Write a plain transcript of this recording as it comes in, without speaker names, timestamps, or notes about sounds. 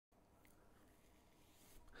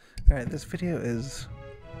Alright, this video is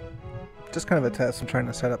just kind of a test. I'm trying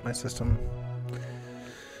to set up my system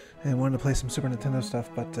and wanted to play some Super Nintendo stuff,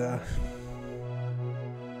 but I'm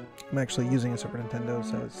actually using a Super Nintendo,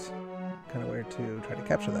 so it's kind of weird to try to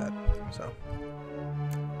capture that. So,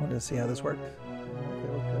 wanted to see how this worked.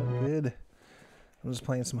 Okay, good. I'm just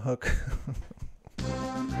playing some Hook. I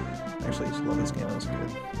actually used to love this game when I was a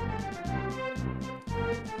kid.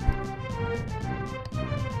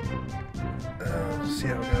 Let's see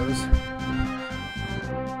how it goes.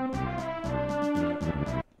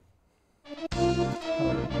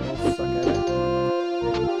 I'll suck at it.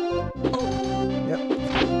 Yep.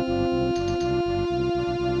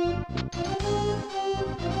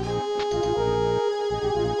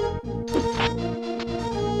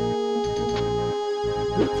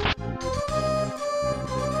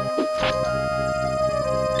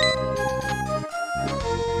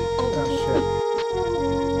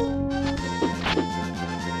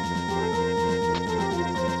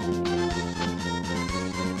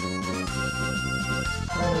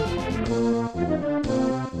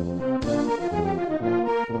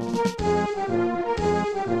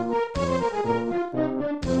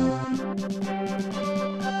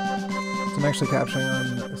 I'm actually capturing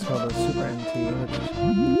on, it's called a Super NT, which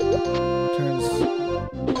turns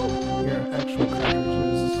your actual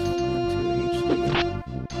cartridges into HD.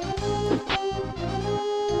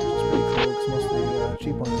 Which is pretty cool, because most of the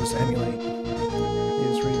cheap ones just emulate. You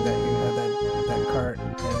just read that you have that cart, and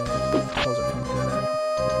it pulls it from the internet.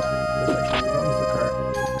 This actually runs the cart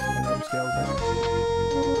and upscales it.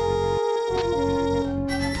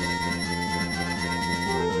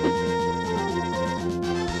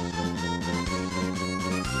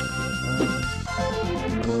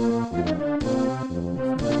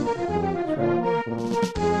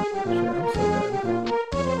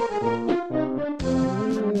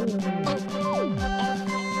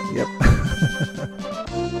 Yep.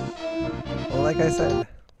 Well, like I said.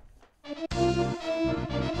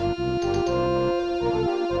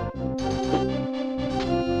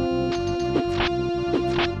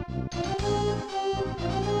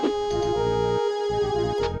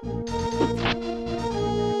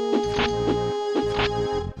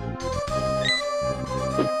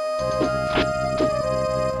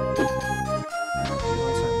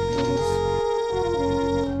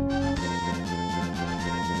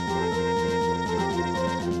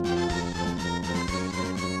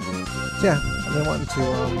 Yeah, I've been wanting to,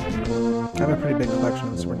 I have a pretty big collection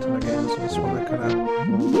of Super Nintendo games, so I just want to kind of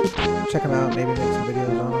check them out, maybe make some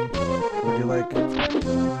videos on them. Or do like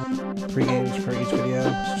 3 games for each video,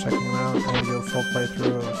 just checking them out, and do a full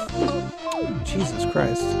playthrough of, Jesus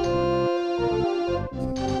Christ,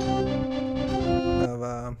 of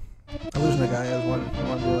Illusion of Gaia is one I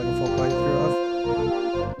want to do like a full playthrough of.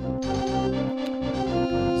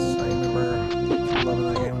 So I remember loving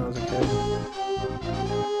that game when I was a kid.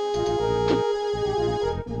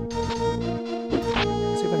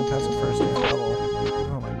 Pass the first damn level.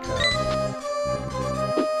 Oh my god.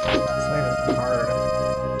 It's not even hard.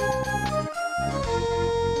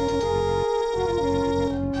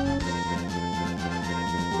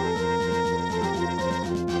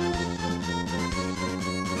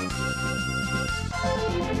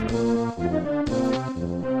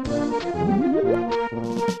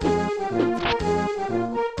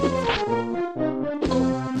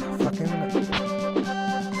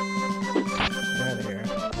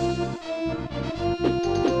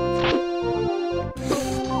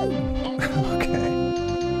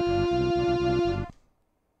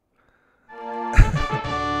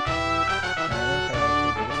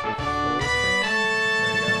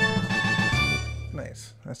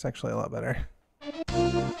 That's actually a lot better.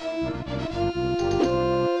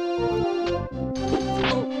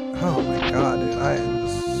 Oh my god, dude, I am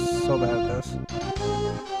so bad at this.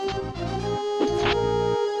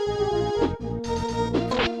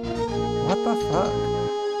 What the fuck?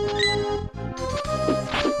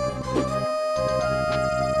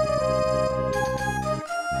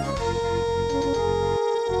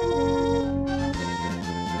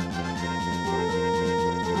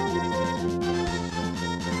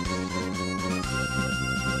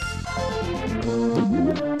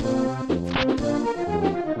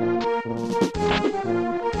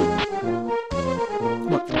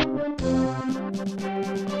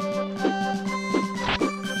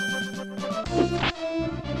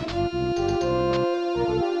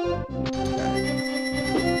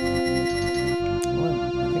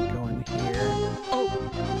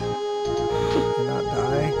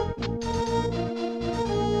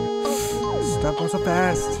 Stop going so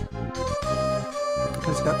fast!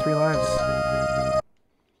 Because he's got 3 lives.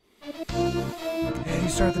 Yeah,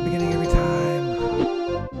 start at the beginning every time.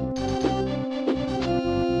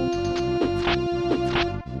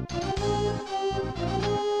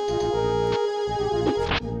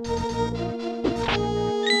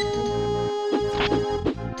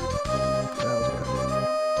 That was good.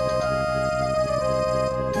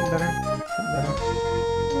 Getting better. Getting better.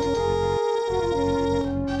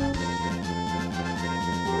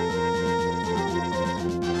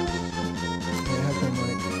 It has been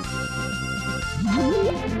like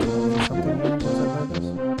something years since I played this.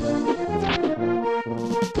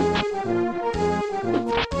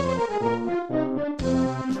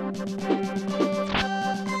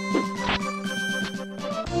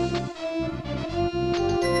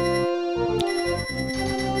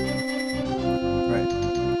 Right.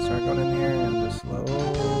 Start going in here and just slow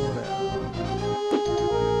down.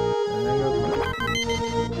 And then go quick.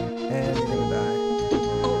 And you're gonna die.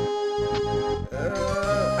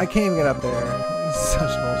 I can't even get up there. This is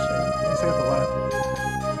such bullshit. At least I got the left.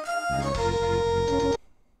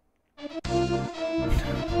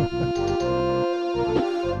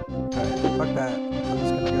 Alright, fuck that. I'm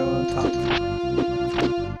just gonna go top.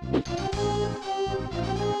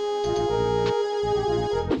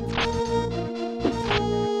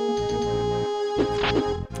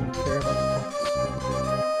 Don't care about the points.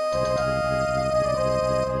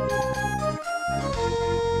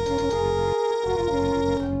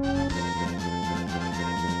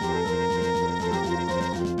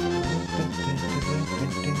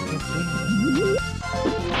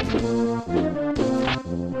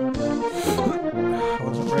 I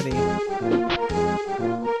wasn't ready.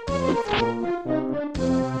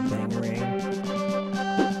 Bangarang.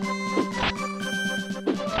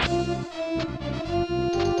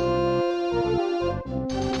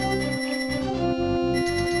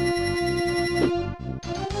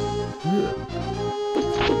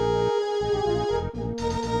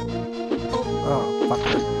 Oh,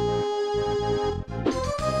 fucker.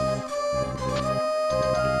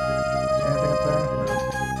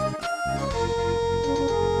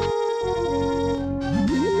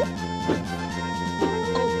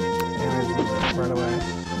 Right away.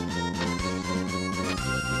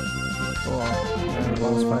 Cool. And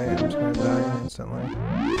boss fight, I'm just gonna die instantly.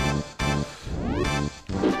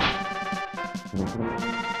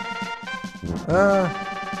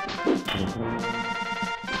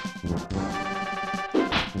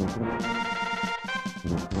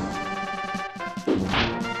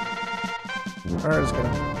 Alright, let's go.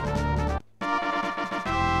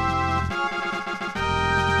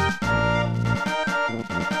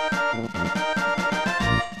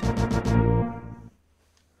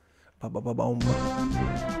 Ba-ba-ba-boom.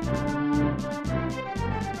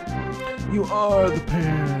 You are the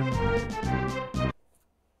pan.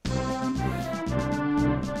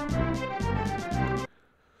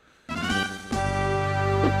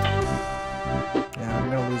 Yeah, I'm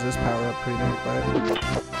gonna lose this power up pretty dang quick.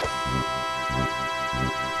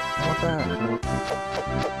 I want that.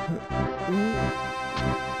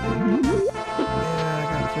 Yeah, I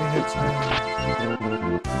got 3 hits now.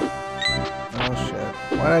 Oh shit.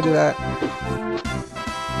 Why did I do that?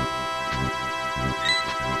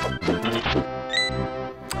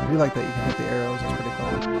 I do like that you can hit the arrows, that's pretty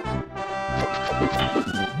cool.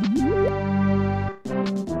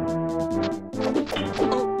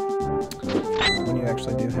 When you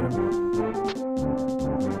actually do hit him.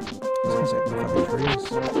 I was gonna say fucking trees.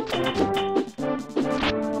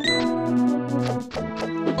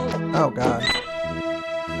 Oh god.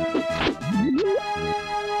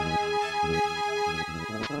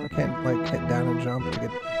 I can't like hit down and jump to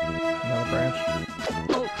get another branch.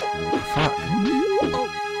 Oh, fuck.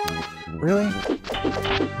 Really?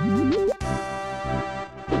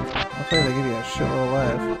 Hopefully they give you a shitload of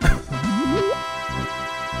life.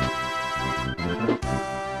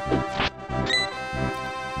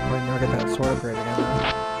 I'll never get that sword upgrade again though.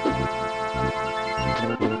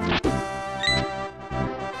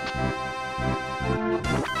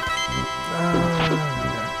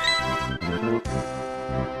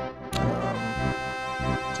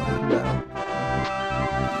 Something down.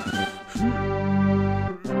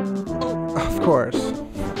 Of course.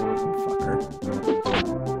 Fucker.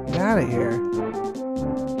 Get out of here.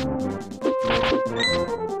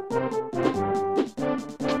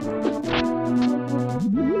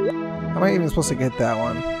 How am I even supposed to get that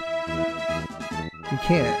one? You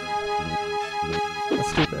can't. That's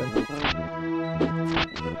stupid.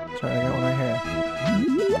 Sorry, I got one right here.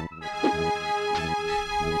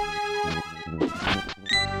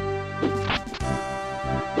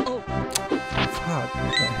 Fuck,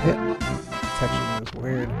 that hit detection was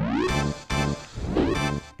weird.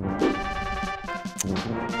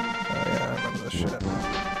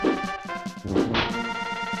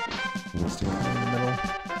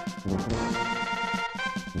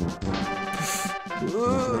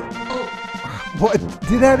 What?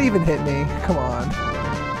 Did that even hit me? Come on.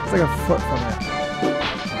 It's like a foot from it.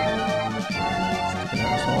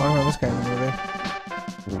 So I remember this guy in the movie.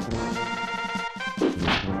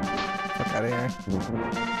 Fuck out of here.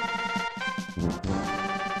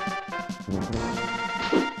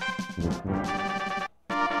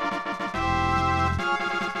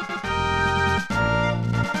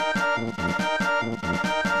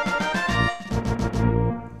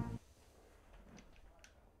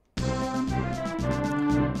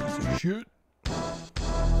 Shit.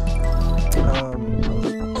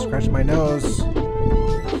 Scratching my nose.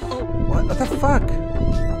 What the fuck?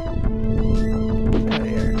 Get out of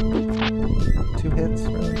here. 2 hits,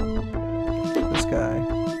 really? This guy.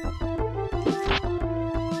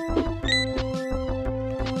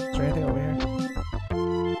 Is there anything over here?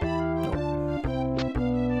 Nope.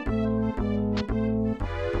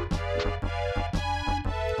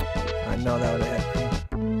 I know that would hit me.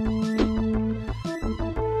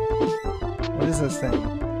 What is this thing?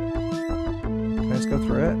 Can I just go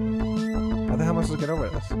through it? How the hell am I supposed to get over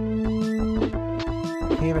this? I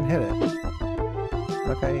can't even hit it.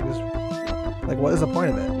 Okay, you just... Like, what is the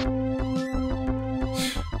point of it?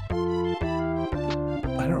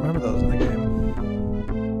 I don't remember those in the game.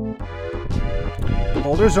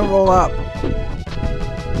 Boulders don't roll up!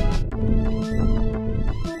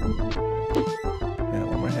 Yeah,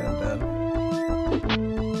 one more hit, I'm dead.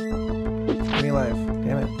 Give me life.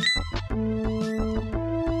 Damn it.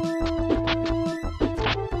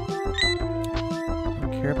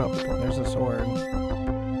 Care about the point. There's a sword.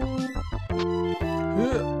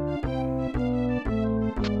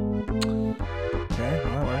 Okay,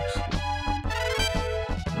 well that works.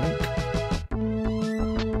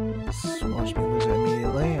 Just watch me lose it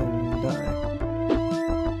immediately and die.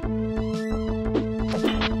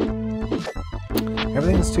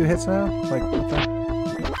 Everything's 2 hits now? Like, what the?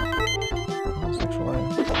 Oh, sexual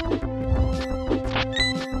item.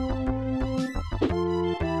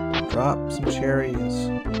 Drop some cherries.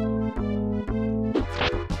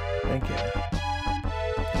 Thank you.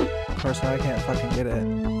 Of course, now I can't fucking get it.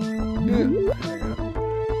 There we go.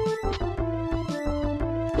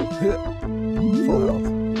 Full health.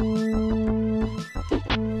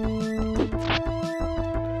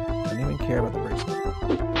 Don't even care about the bracelet.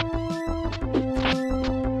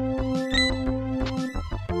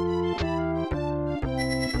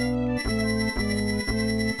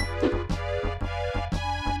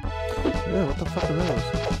 Ew, what the fuck are those?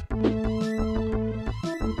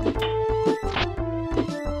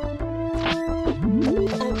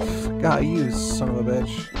 God, you son of a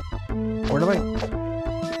bitch. Where do I...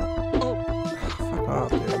 Fuck off,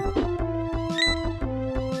 dude.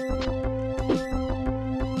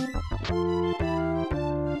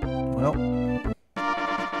 Well.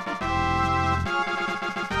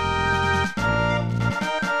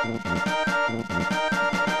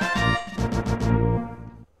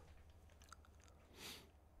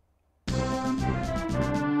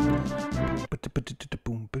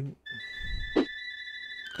 Boom, boom.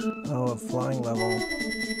 Oh, a flying level.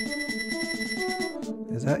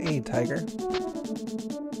 Is that a tiger?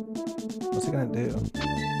 What's it gonna do?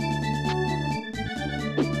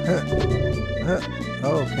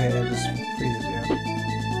 Okay, it just freezes you.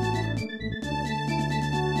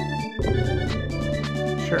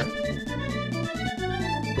 Sure.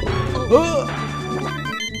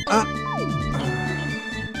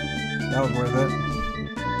 That was worth it.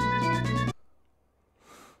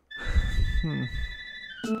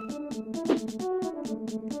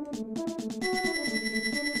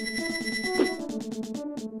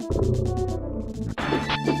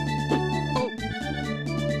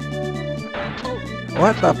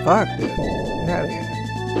 What the fuck, dude? Get out of here.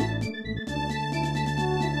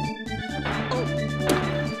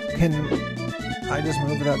 Can I just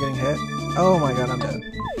move without getting hit? Oh my god, I'm dead.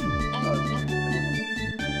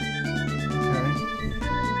 Okay.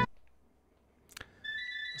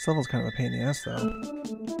 This level's kind of a pain in the ass, though.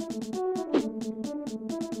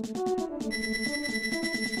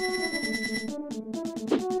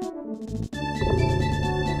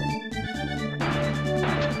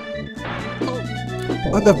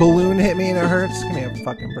 What, the balloon hit me and it hurts? Give me a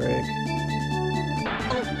fucking break.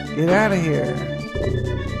 Get out of here.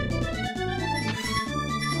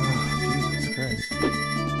 Oh, Jesus Christ.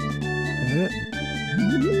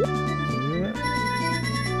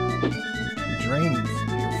 Drain your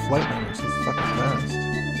flight memory so fucking fast.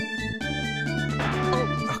 Oh,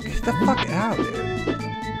 get the fuck out, dude.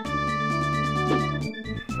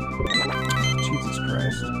 Jesus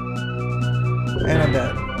Christ. And I'm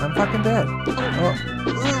dead. I'm fucking dead. Oh.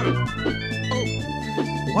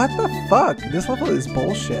 What the fuck? This level is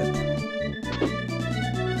bullshit.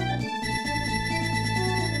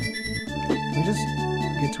 just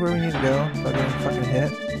get to where we need to go without getting fucking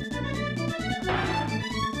hit?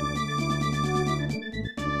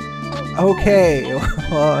 Okay,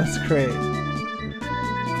 well, that's great.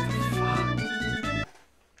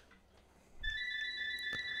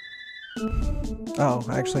 Oh,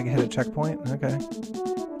 I actually hit a checkpoint? Okay.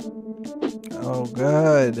 Oh,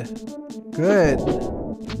 good. Good.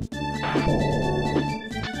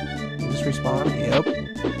 You just respawn? Yep.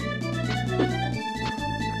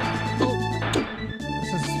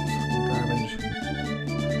 This is fucking garbage.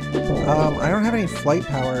 I don't have any flight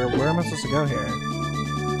power. Where am I supposed to go here?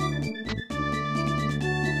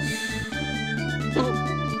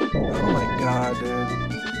 Oh my god, dude.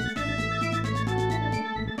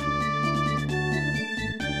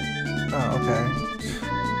 Oh, okay.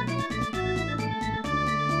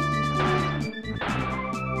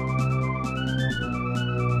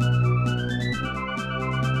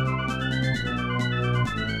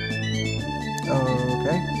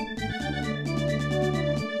 Okay.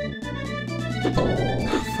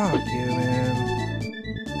 Fuck you, man.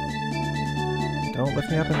 Don't lift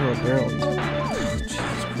me up into a barrel.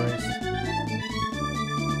 Jesus Christ.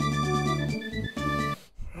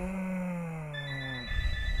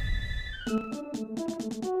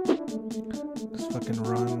 Just fucking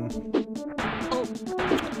run.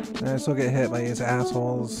 And I still get hit by these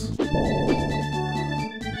assholes.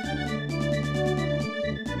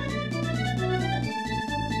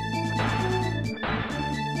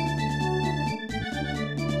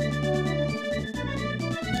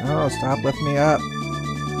 Oh, stop lifting me up.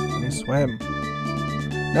 Let me swim.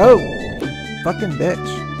 No! Fucking bitch.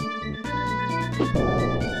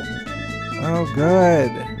 Oh,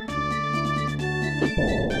 good.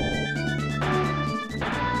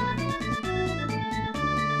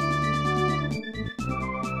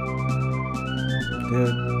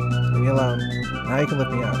 Dude, leave me alone. Now you can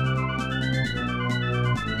lift me up.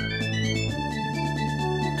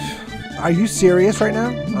 Are you serious right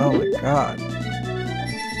now? Oh my god.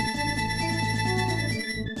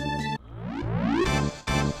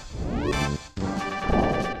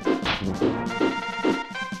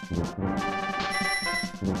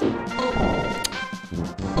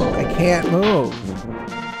 I can't move.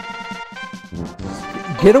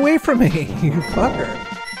 Get away from me, you fucker.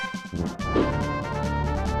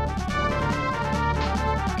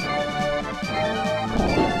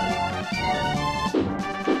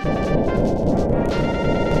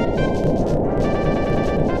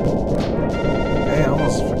 Okay, I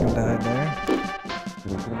almost freaking died there.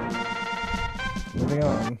 Moving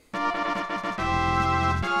on.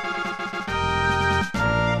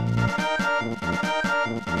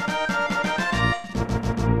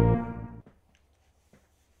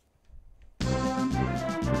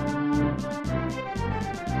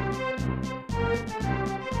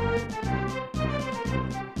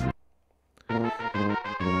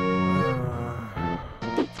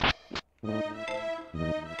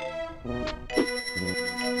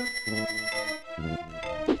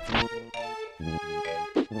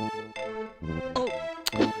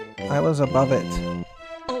 I was above it.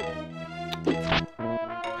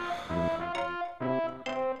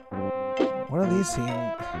 What are these scenes?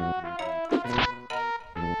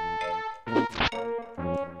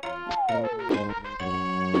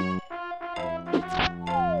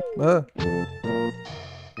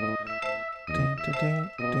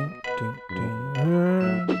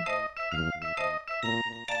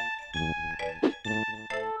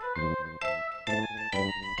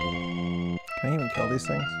 Can I even kill these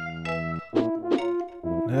things?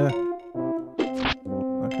 Okay.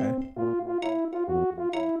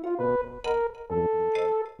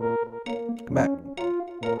 Come back.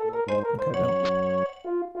 Okay, no.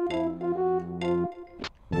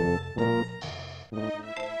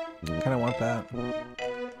 Kinda want that.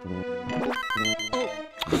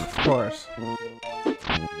 Of course.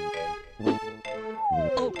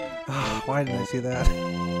 Why didn't I see that?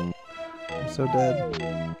 I'm so dead.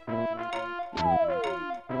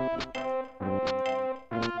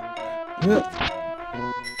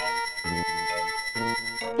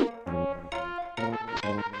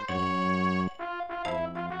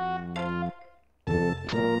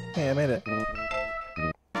 Hey, I made it.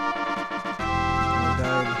 I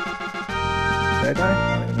died. Did I die?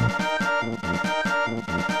 I don't even know.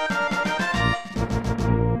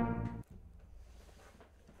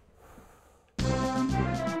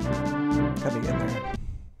 Gotta get there.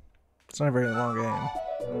 It's not a very long game.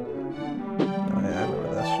 Oh yeah, I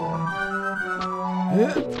remember that shit.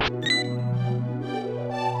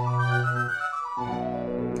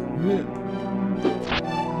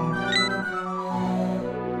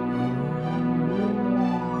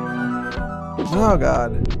 Oh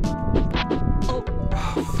god. Oh,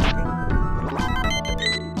 fucking.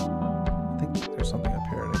 I think there's something up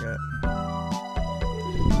here to get.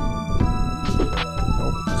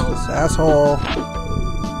 Nope, it's this asshole.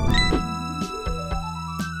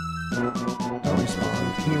 Don't respawn.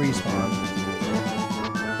 He respawned.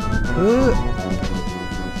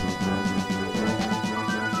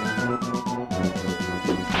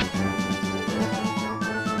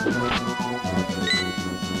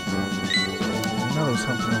 There's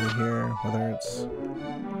something over here, whether it's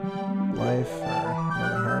life or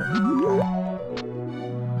another heart. Okay.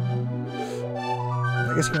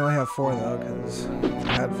 I guess you can only have 4 though, because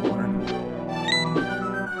I had 4.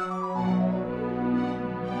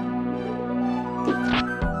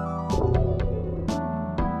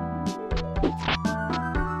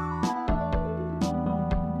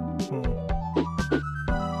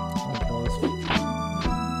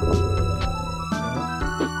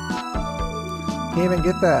 Can't even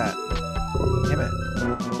get that. Damn it.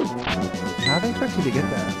 How do they expect you to get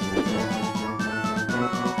that?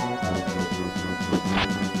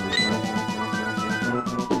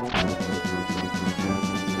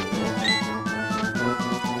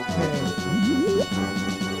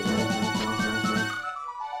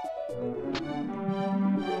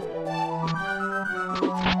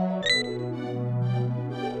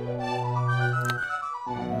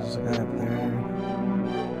 There's a guy up there.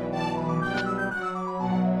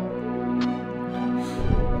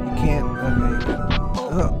 Can't. Okay.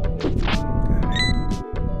 Oh.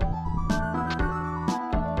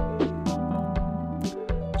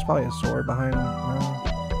 There's probably a sword behind him. No.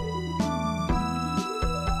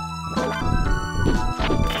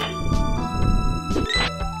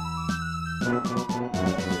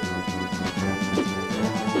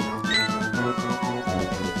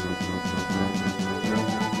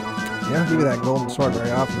 You don't give you that golden sword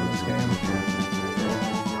very often in this game.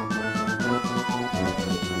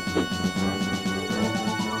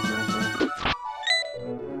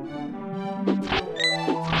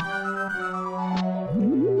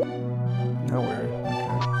 Nowhere.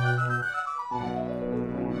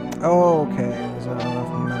 Okay. Oh, okay. There's not enough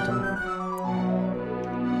momentum.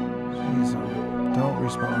 Jeez, don't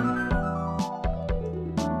respawn.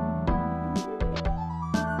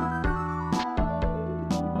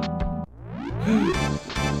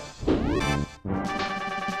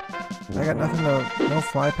 I got nothing to... no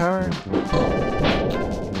fly power?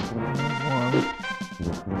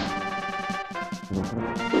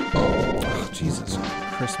 Oh, Jesus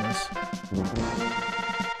Christmas.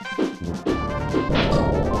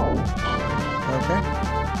 Okay.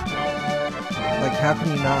 Like, how can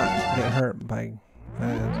you not get hurt by...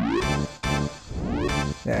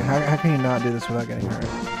 yeah, how can you not do this without getting hurt?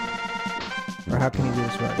 Or how can you do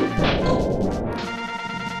this without getting hurt?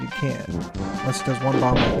 You can't. Unless he does one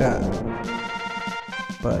bomb like that.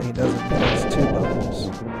 But he doesn't. He does 2 bombs.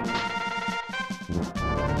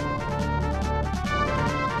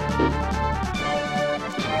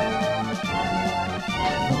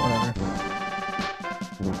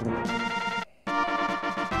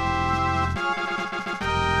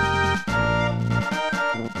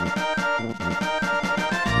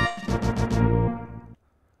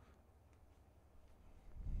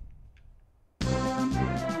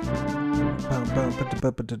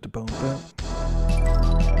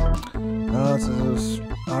 Oh, this is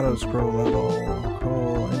auto scroll level.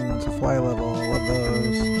 Cool. And it's a fly level. I love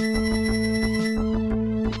those.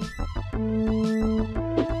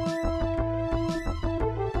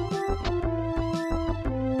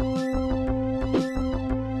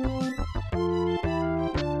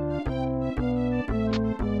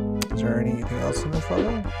 Is there anything else in this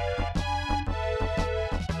level?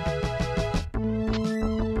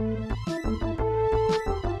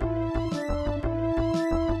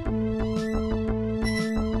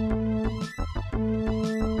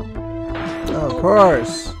 Of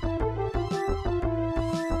course!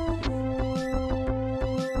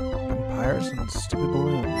 Pirates and stupid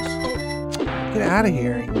balloons. Get out of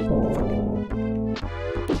here, you fucking...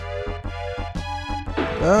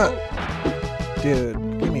 Dude,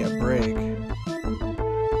 give me a break.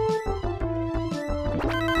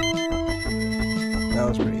 That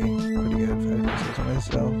was pretty good if I didn't say so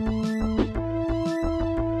myself.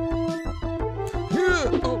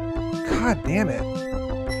 God damn it.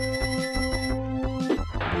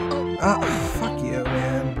 Fuck you,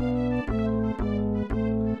 man.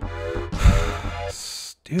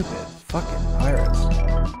 Stupid fucking pirates.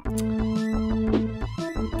 I'll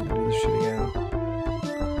do this shit again.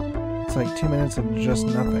 It's like 2 minutes of just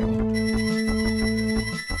nothing.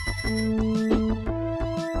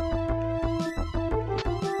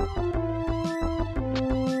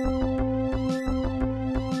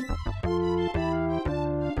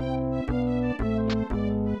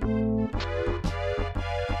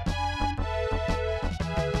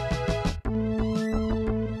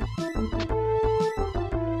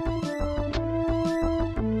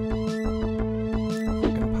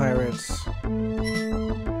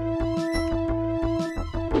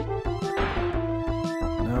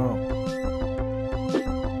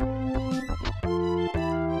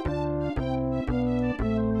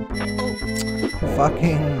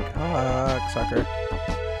 Fucking cocksucker.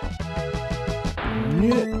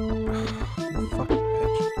 You fucking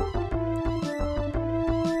bitch.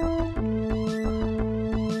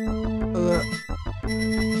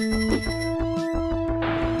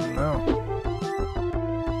 No.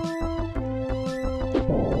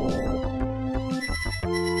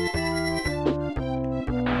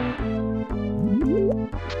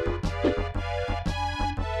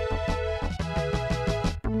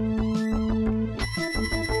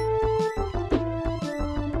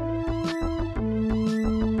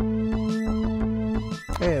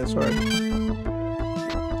 Hey, that's right.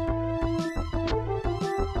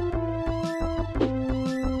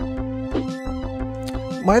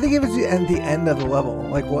 Why they give it to the end of the level?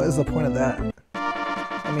 Like, what is the point of that?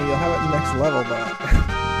 I mean, you'll have it in the next level, but it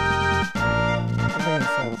doesn't make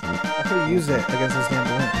sense. I could have used it against those damn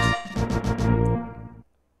balloons.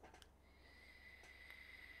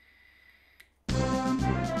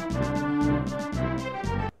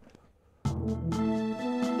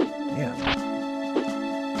 Yeah.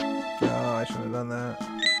 Oh, I should have done that.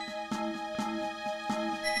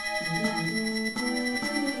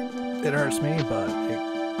 It hurts me, but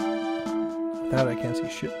without it, I can't see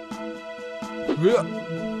shit.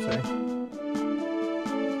 Sorry.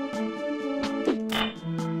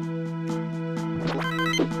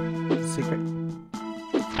 Secret.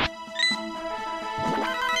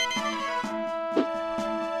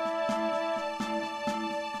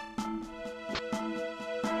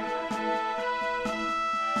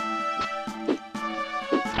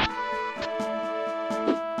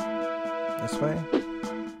 This way?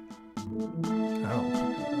 Oh.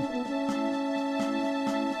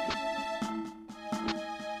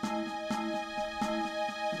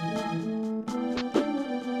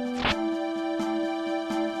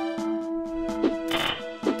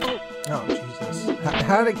 Oh, Jesus.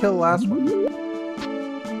 How did it kill the last one?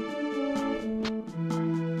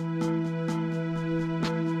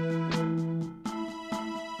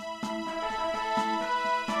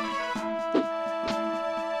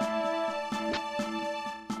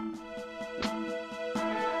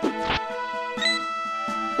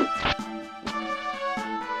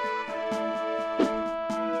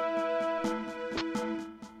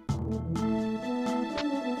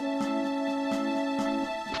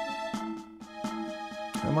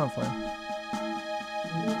 I'm on fire.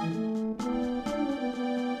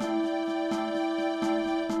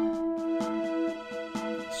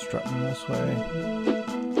 Strutting this way.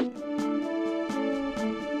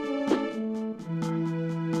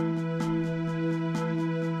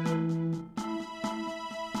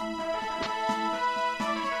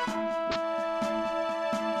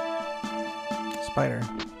 Spider.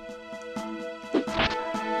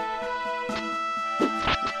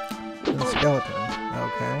 And a skeleton.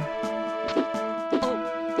 Okay.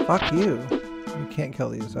 Fuck you. You can't kill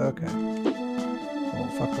these. Okay. Well,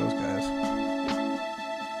 fuck those guys.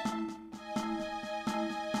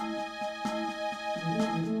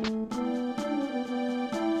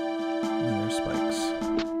 And there's spikes.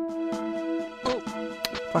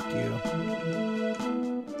 Fuck you.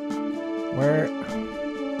 Where...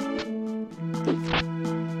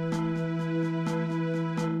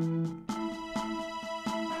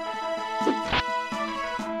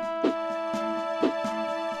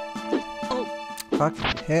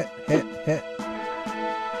 Fucking hit. I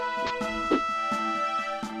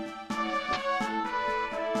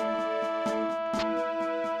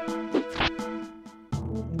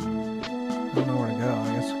don't know where to go. I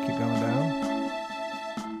guess we'll keep going down.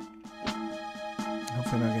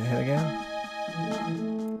 Hopefully not get hit again.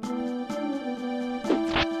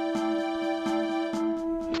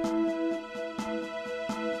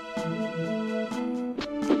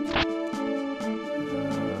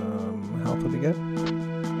 Health will be good.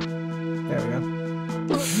 There we go.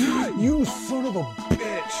 You son of a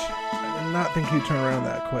bitch! I did not think you'd turn around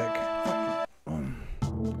that quick. I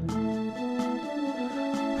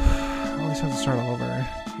always have to start all over.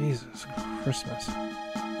 Jesus Christmas.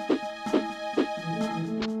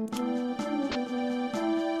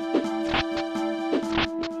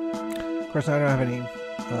 Of course, I don't have any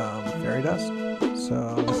fairy dust,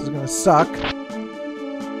 so this is gonna suck.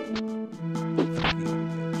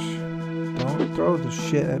 Don't throw the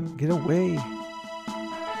shit at me. Get away.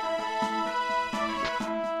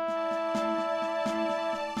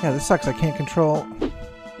 Yeah, this sucks. I can't control.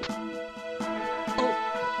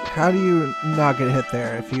 How do you not get hit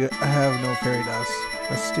there if you have no fairy dust?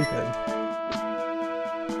 That's stupid.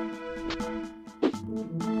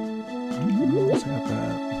 Almost got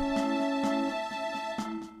that.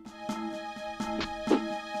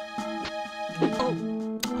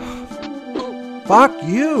 Fuck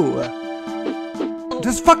you!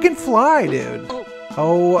 Just fucking fly, dude!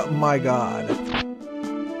 Oh my god.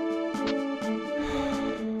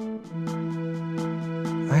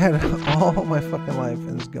 I had all my fucking life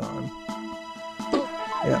and it's gone.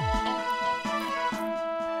 Yeah.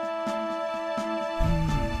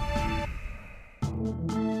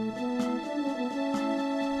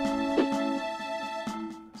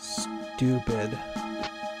 Stupid.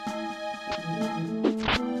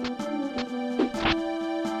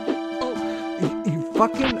 You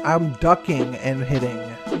fucking... I'm ducking and hitting.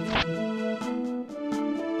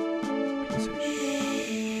 Piece of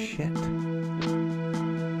shit.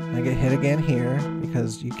 I get hit again here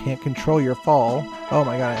because you can't control your fall. Oh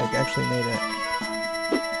my god, I actually made it.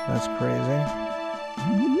 That's crazy.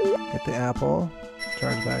 Get the apple.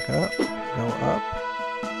 Charge back up. Go up.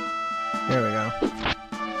 There we go.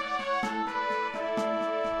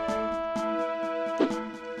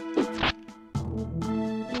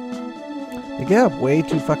 They get up way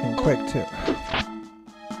too fucking quick, too.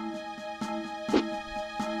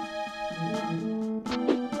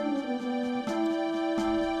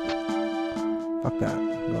 Fuck that.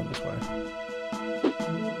 I'm going this way.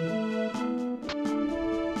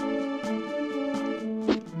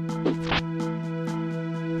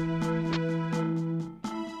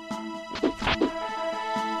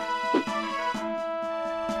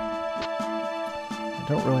 I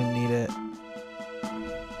don't really need it.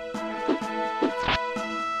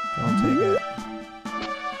 I'll take it.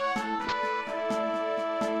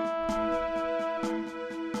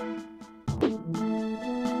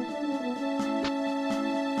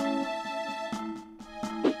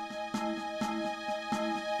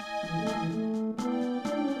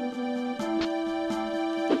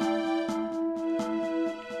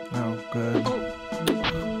 Oh, good.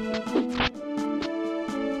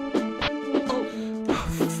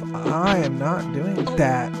 I am not doing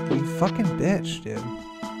that. You fucking bitch, dude.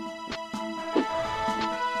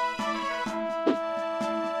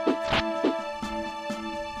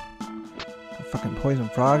 Fucking poison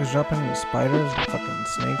frogs jumping, and spiders, and fucking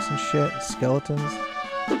snakes and shit, and skeletons,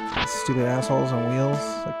 and stupid assholes on wheels.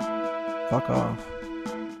 Like, fuck off.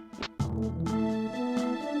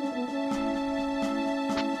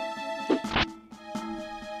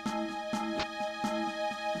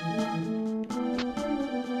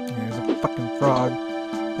 There's a fucking frog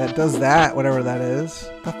that does that, whatever that is.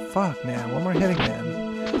 What the fuck, man? One more hit again.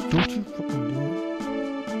 Don't you fucking do it.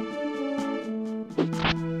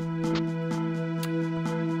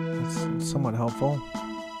 Somewhat helpful.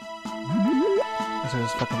 So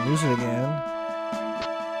just fucking lose it again.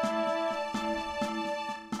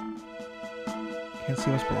 Can't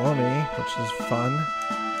see what's below me, which is fun.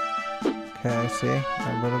 Okay, see?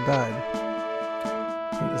 I would have died.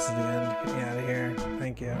 I think this is the end. Get me out of here.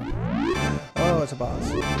 Thank you. Oh, it's a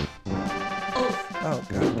boss. Oh,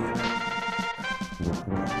 god damn it.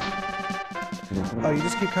 Oh, you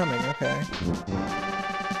just keep coming. Okay.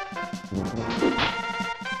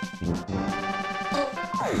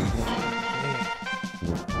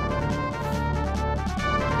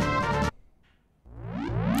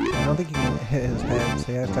 I don't think you can hit his head,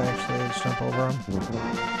 so you have to actually just jump over him.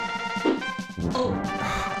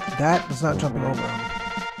 That is not jumping over him.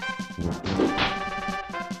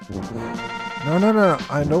 No, no, no, no.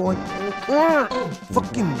 I don't like...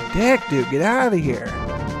 Fucking dick, dude. Get out of here.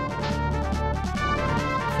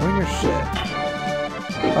 Throw your shit.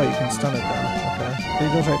 Oh, you can stun it, though. Okay. But he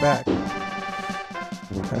goes right back.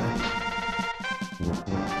 Okay.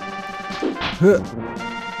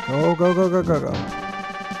 Go, go, go, go, go, go.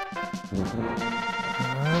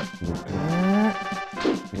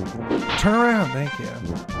 Turn around, thank you.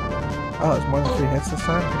 Oh, it's more than 3 hits this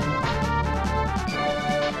time?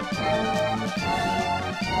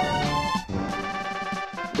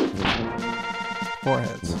 4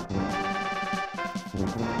 hits.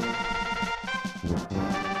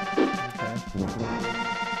 Okay.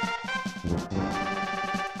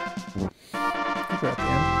 We're at the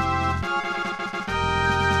end.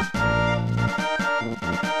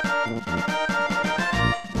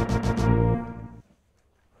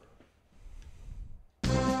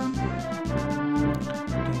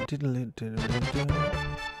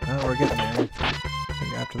 Oh, we're getting there. I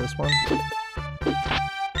think after this one.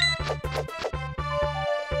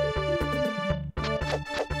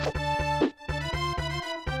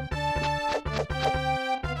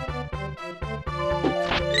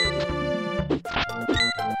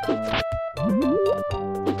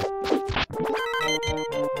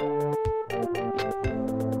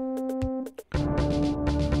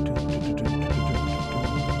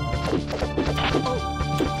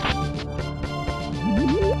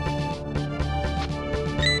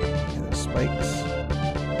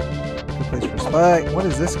 spike. What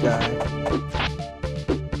is this guy?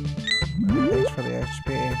 Thanks for the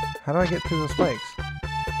HP. How do I get through those spikes?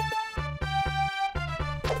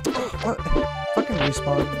 What? Fucking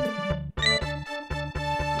respawn.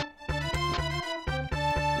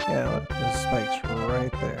 Yeah, look, there's spikes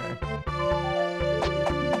right there.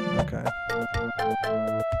 Okay.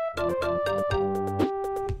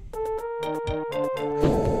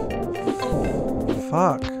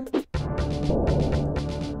 Fuck. I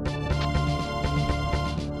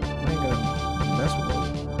ain't gonna mess with it.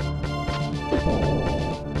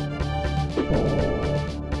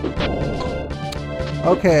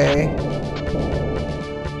 Okay.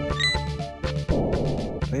 Do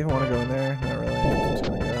I even want to go in there? Not really. I'm just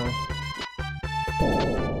gonna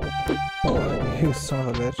go. You son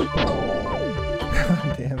of a bitch.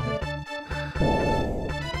 God damn it.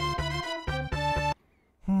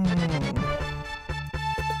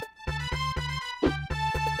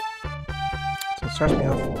 So it starts me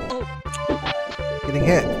off getting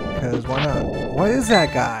hit, because why not? What is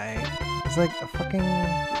that guy? It's like a fucking...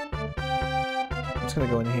 I'm just gonna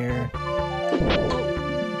go in here.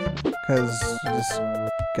 Because you just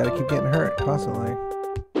gotta keep getting hurt constantly.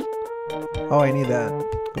 Oh, I need that.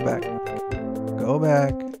 Go back. Go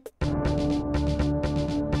back.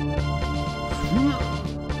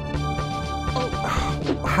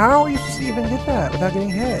 How are you supposed to even get that without getting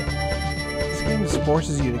hit? This game just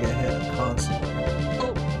forces you to get hit constantly.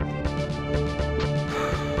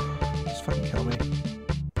 Just fucking kill me.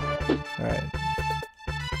 Alright.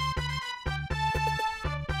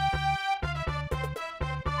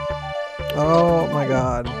 Oh my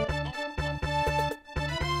god.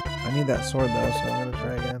 I need that sword though, so I'm gonna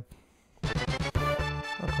try again.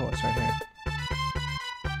 Oh cool, it's right here.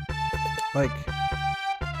 Like,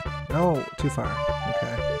 no, too far.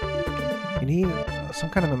 Okay. You need some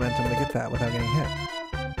kind of momentum to get that without getting hit.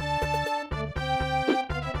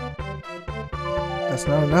 That's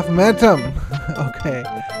not enough momentum! Okay.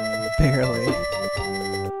 Barely.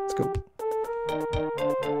 Let's go.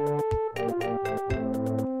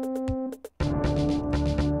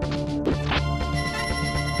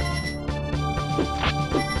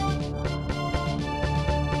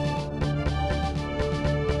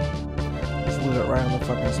 Let's loot it right on the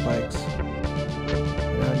fucking spikes. I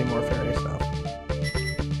need more fairy stuff.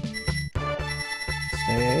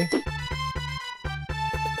 Stay.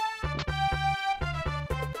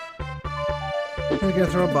 He's gonna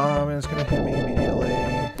throw a bomb and it's gonna hit me immediately.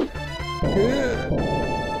 Good.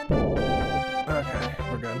 Okay,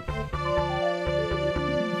 we're good.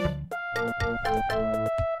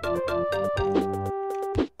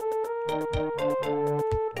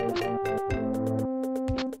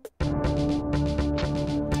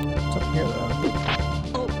 What's up here though?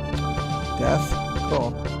 Death? Cool.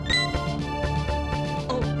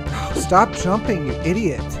 Oh, stop jumping, you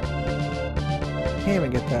idiot! Can't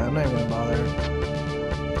even get that. I'm not even gonna bother.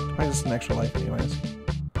 Probably just an extra life anyways.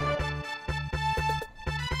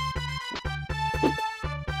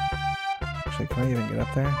 Actually, can I even get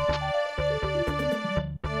up there?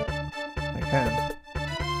 I can.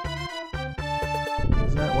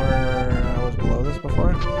 Isn't that where I was below this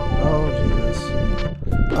before? Oh, Jesus.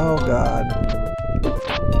 Oh, God.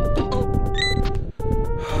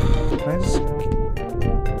 Can I just...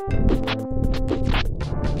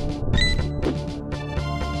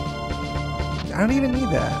 I don't even need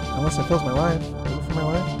that, unless it fills my life. Does it fill my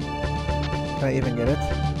life? Can I even get it?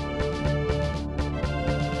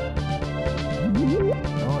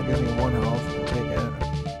 No, it gives me 1 health. I'll take it.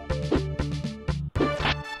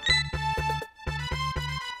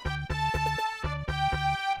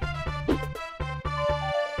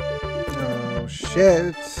 Oh,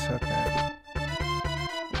 shit. Okay.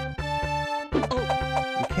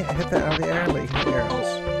 You can't hit that out of the air, but you can hit arrows.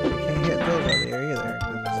 You can't hit those out of the air either,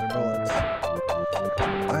 because they're bullets.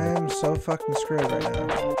 I am so fucking screwed right now.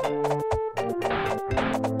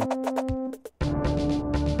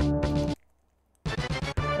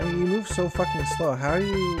 I mean, you move so fucking slow. How are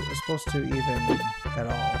you supposed to even at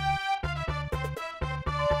all?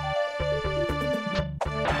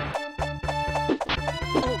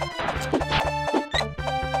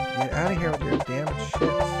 Get out of here with your damn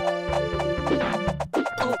shits.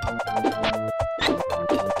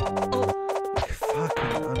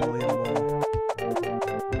 Fucking unbelievable.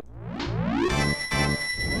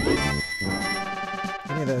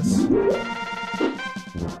 Give me this.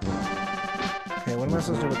 Okay, what am I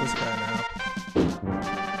supposed to do with this guy now?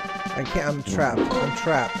 I can't, I'm trapped. I'm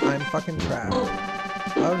trapped. I'm fucking trapped.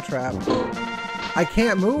 I'm trapped. I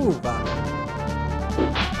can't move! Fucking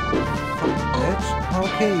bitch.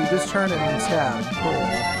 Okay, you just turn it and stab. Cool.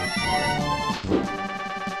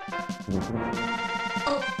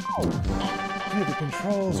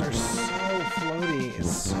 controls are so floaty.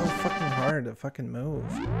 It's so fucking hard to fucking move.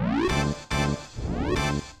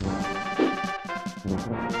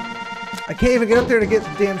 I can't even get up there to get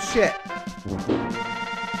the damn shit.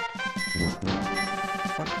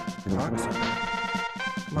 Fucking cocksucker.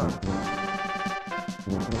 Come on.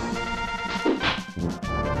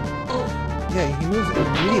 Yeah, he moves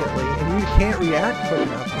immediately, and you can't react quick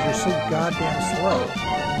enough because you're so goddamn slow.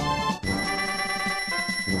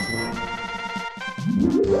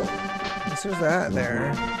 At least there's that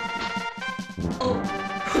there.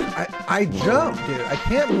 I jump, dude. I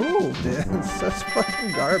can't move, dude. It's such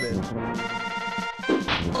fucking garbage.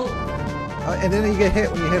 And then you get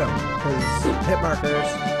hit when you hit them, because hit markers.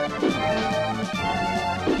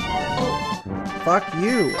 Fuck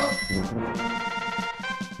you.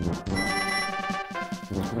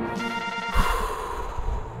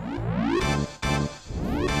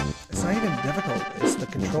 It's not even difficult. It's the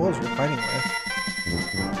controls you're fighting with.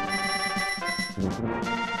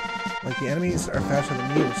 Like, the enemies are faster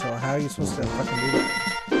than you, so how are you supposed to fucking do that?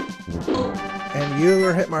 And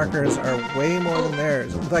your hit markers are way more than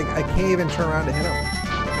theirs. Like, I can't even turn around to hit them.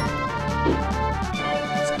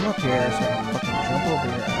 Let's come up here so I can fucking jump over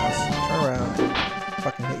your ass, turn around,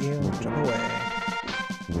 fucking hit you, jump away.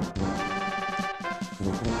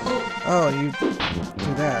 Oh, you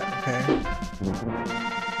do that, okay.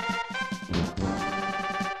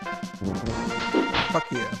 Fuck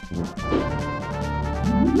you.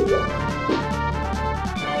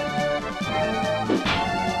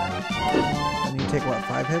 And you take, what,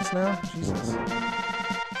 5 hits now? Jesus.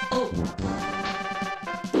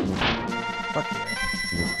 Fuck you.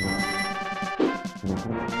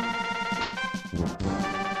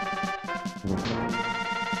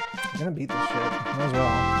 I'm gonna beat this shit. Might as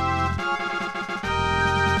well.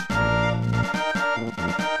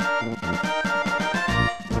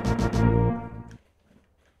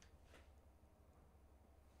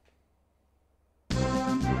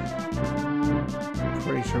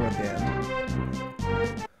 Pretty sure we're at the end.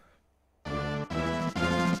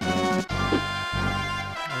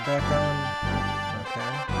 We're back on.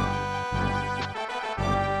 Okay.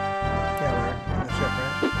 Yeah, we're in the ship,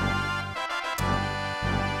 right?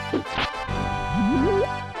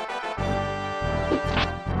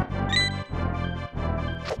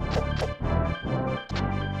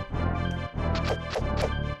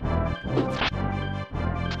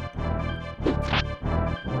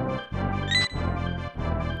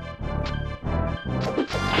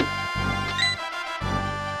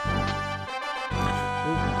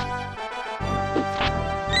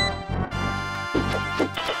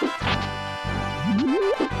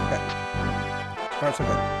 Parts of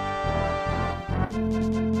it.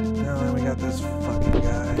 Now then we got this fucking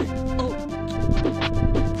guy.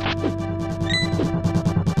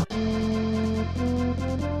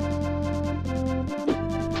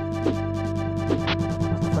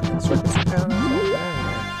 Fucking circus town.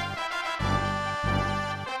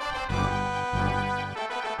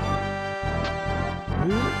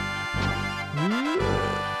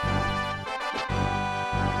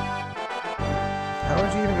 How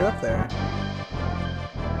would you even get up there?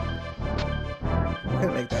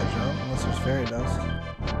 Couldn't make that jump unless there's fairy dust.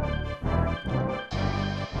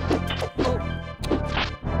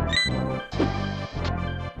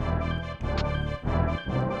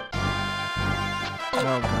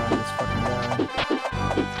 Oh god, this fucking guy.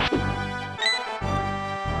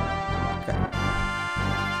 Okay.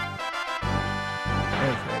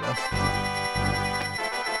 There's fairy dust.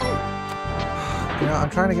 You know, I'm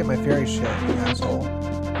trying to get my fairy shit, you asshole.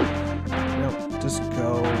 You know, just go.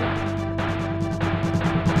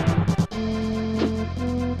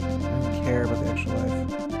 About the actual life.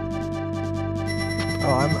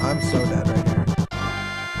 Oh, I'm so dead right here.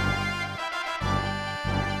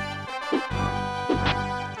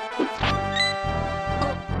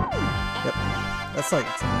 Yep. That's like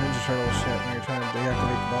some Ninja Turtle shit when you're trying to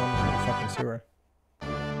deactivate the bombs in the fucking sewer.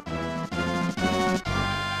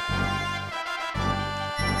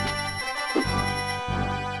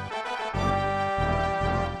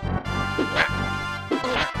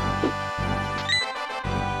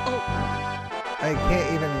 I can't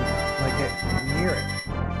even, like, get near it.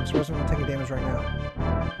 I'm supposed to be taking damage right now.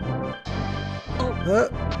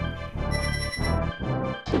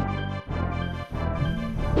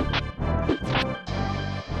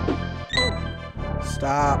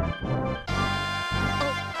 Stop.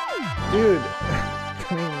 Dude.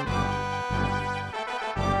 I mean...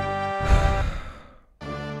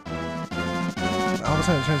 all of a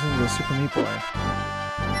sudden it turns into a Super Meat Boy.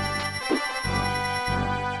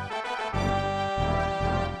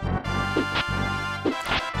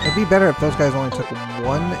 It'd be better if those guys only took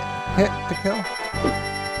one hit to kill.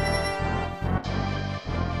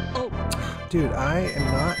 Dude, I am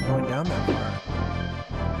not going down that far.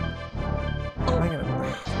 How am I gonna...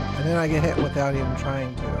 And then I get hit without even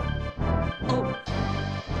trying to.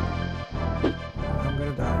 I'm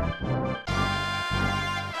gonna die.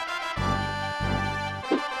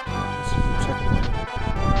 This is a checkpoint.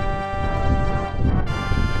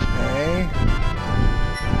 Okay.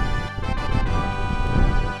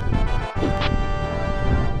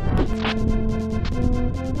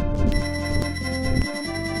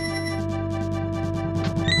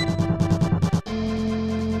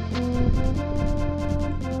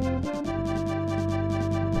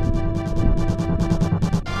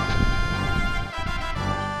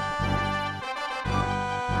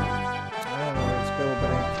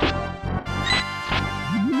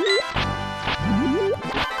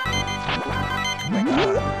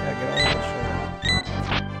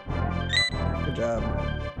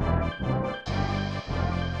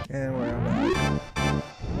 And we're on that.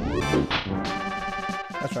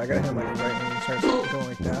 That's right, I gotta hit him like right when he starts going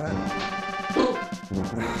like that.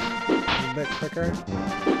 A bit quicker.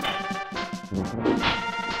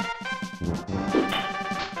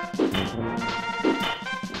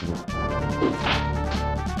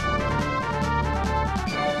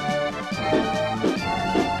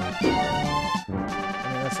 I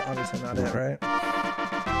mean, that's obviously not it, right?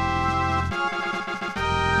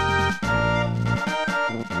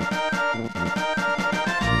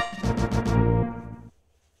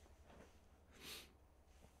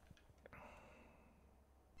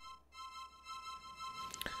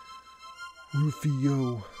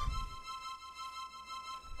 Rufio.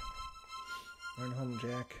 Run home,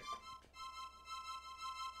 Jack.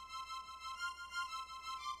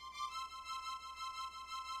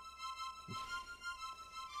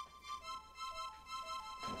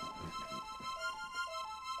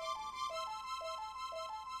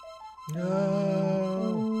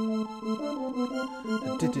 No.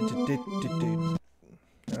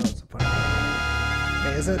 That was a fun one.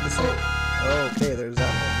 Hey, isn't it the same? Oh, okay, there's that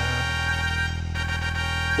one now.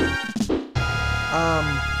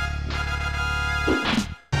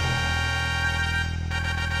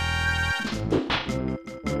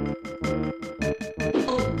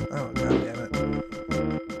 Oh, god damn it.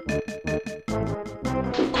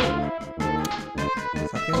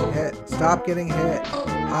 Stop getting hit. Stop getting hit.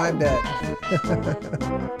 I'm dead.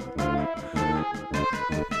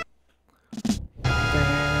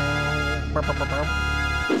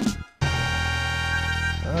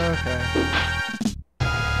 Okay.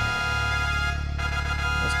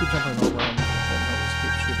 Let's keep jumping over him. Then he'll just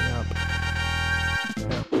keep shooting up.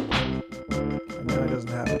 Yeah. And now he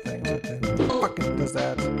doesn't have a thing, but then he fucking does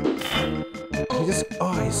that. He just...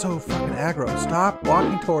 Oh, he's so fucking aggro. Stop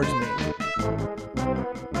walking towards me.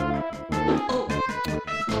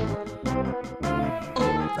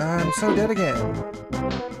 I'm so dead again.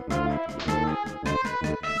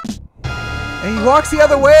 And he walks the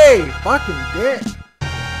other way! Fucking dick!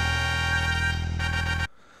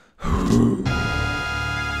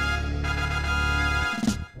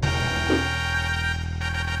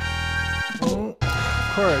 Of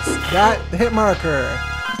course, that hit marker!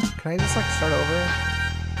 Can I just like start over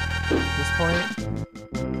at this point?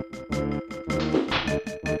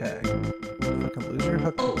 Okay. Fucking lose your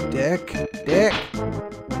hook, you dick! Dick!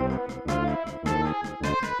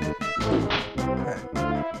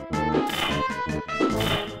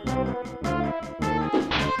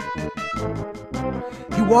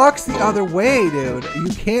 He walks the other way, dude. You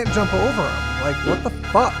can't jump over him. Like, what the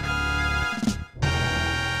fuck?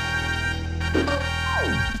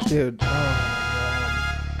 Dude. Oh my god.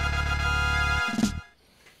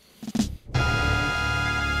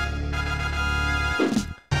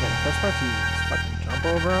 Okay, the first part you just fucking jump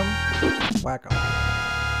over him. Whack him.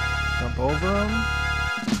 Jump over him.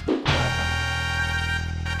 Whack him.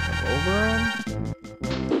 Jump over him.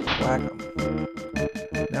 Whack him.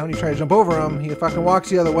 Now when you try to jump over him, he fucking walks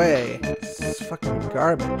the other way. It's fucking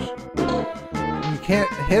garbage. You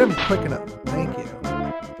can't hit him quick enough. Thank you.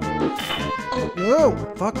 No!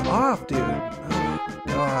 Fuck off, dude. Oh,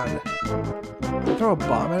 God. Did I throw a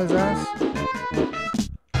bomb at his ass?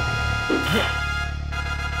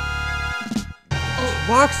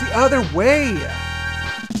 He walks the other way!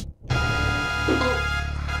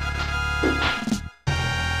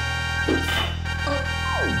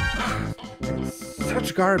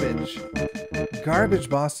 Such garbage. Garbage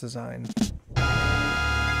boss design. It's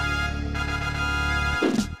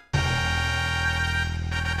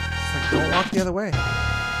like, don't walk the other way.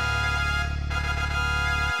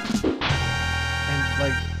 And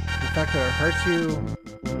like, the fact that it hurts you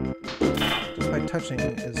by touching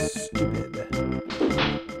is stupid.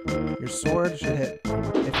 Your sword should hit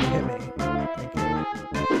if you hit me. Thank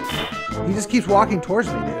you. He just keeps walking towards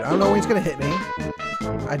me, dude. I don't know when he's gonna hit me.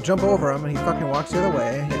 I jump over him and he fucking walks the other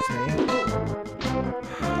way and hits me.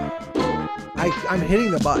 I'm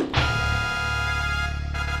hitting the button.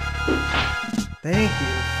 Thank you.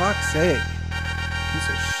 Fuck's sake. Piece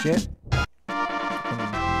of shit.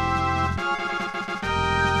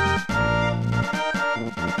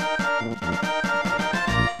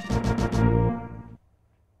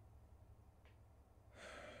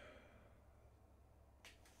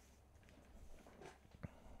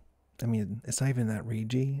 I mean, it's not even that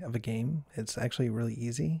ragey of a game. It's actually really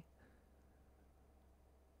easy.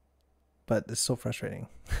 But it's so frustrating.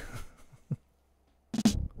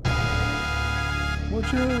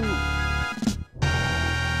 Watch out!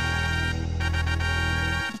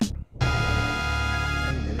 I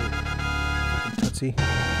did it. Tootsie.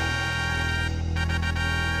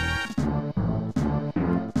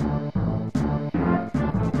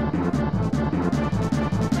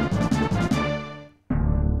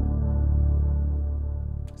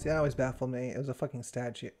 See, that always baffled me. It was a fucking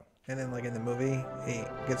statue. And then, like in the movie, he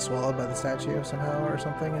gets swallowed by the statue somehow or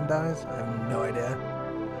something and dies. I have no idea.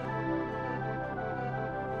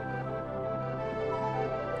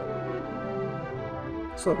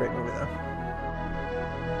 Still a great movie, though.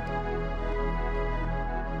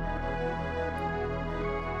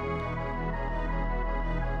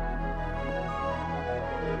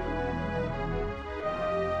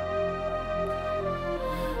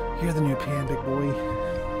 You're the new pan, big boy.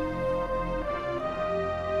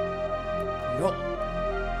 Yup.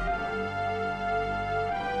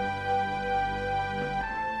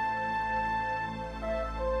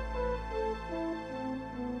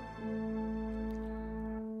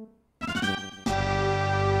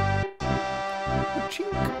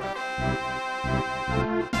 Chink.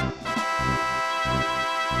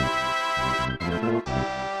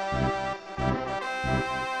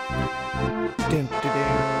 Dun, dun,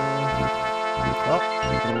 dun.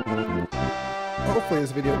 Well, hopefully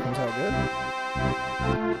this video comes out good.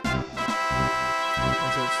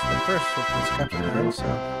 As it's the first with this capture card, so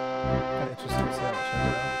kind of interesting to see how it turns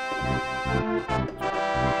out.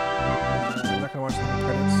 I'm not going to watch the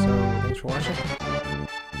credits, so thanks for watching.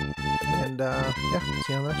 And yeah,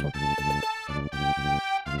 see you on the next one.